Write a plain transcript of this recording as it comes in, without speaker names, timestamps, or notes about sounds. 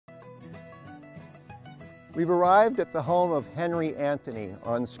We've arrived at the home of Henry Anthony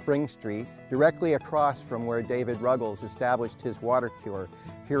on Spring Street, directly across from where David Ruggles established his water cure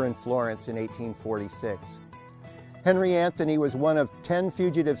here in Florence in 1846. Henry Anthony was one of 10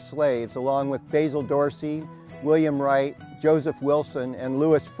 fugitive slaves, along with Basil Dorsey, William Wright, Joseph Wilson, and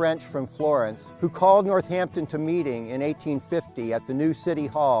Louis French from Florence, who called Northampton to meeting in 1850 at the new City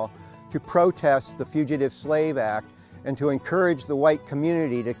Hall to protest the Fugitive Slave Act and to encourage the white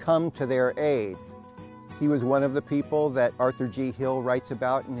community to come to their aid. He was one of the people that Arthur G. Hill writes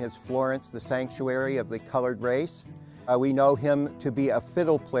about in his Florence, the Sanctuary of the Colored Race. We know him to be a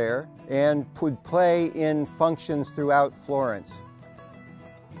fiddle player and would play in functions throughout Florence.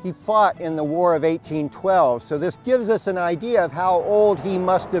 He fought in the War of 1812, so this gives us an idea of how old he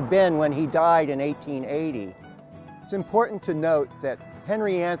must have been when he died in 1880. It's important to note that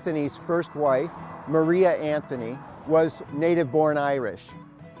Henry Anthony's first wife, Maria Anthony, was native-born Irish.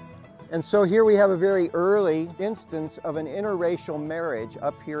 And so here we have a very early instance of an interracial marriage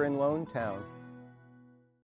up here in Lonetown.